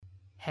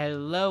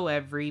Hello,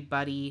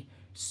 everybody.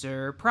 Surprise!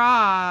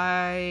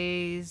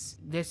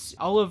 This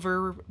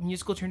Oliver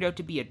musical turned out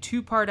to be a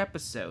two-part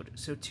episode,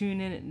 so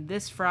tune in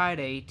this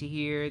Friday to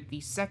hear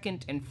the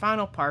second and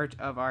final part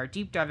of our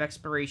deep dive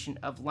exploration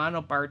of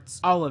Lionel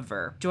Bart's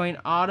Oliver. Join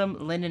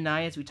Autumn, Lynn, and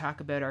I as we talk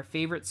about our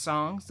favorite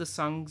songs, the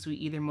songs we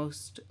either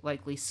most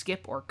likely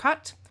skip or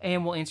cut,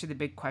 and we'll answer the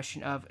big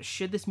question of,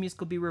 should this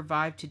musical be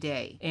revived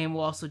today? And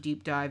we'll also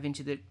deep dive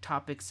into the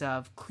topics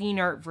of clean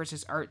art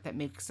versus art that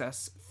makes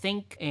us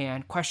think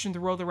and question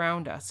the world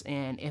around us,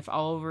 and if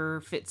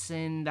Oliver fits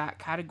in that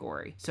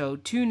category. So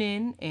tune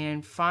in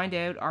and find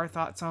out our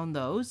thoughts on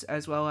those,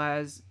 as well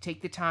as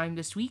take the time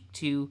this week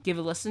to give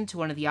a listen to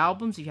one of the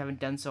albums if you haven't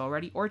done so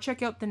already, or check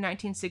out the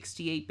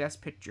 1968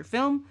 Best Picture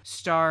film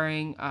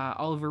starring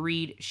Oliver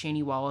Reed,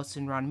 Shani Wallace,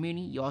 and Ron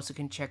Mooney. You also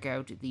can check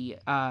out the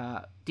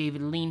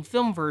David Lean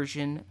film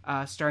version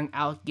starring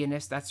Alec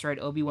Guinness, that's right,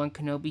 Obi-Wan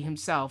Kenobi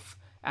himself,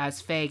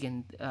 as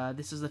Fagin.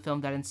 This is the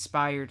film that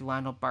inspired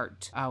Lionel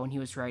Bart when he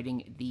was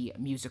writing the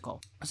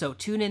musical. So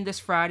tune in this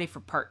Friday for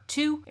part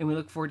 2, and we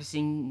look forward to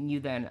seeing you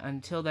then.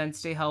 Until then,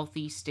 stay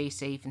healthy, stay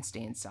safe, and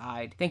stay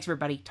inside. Thanks,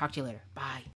 everybody. Talk to you later. Bye.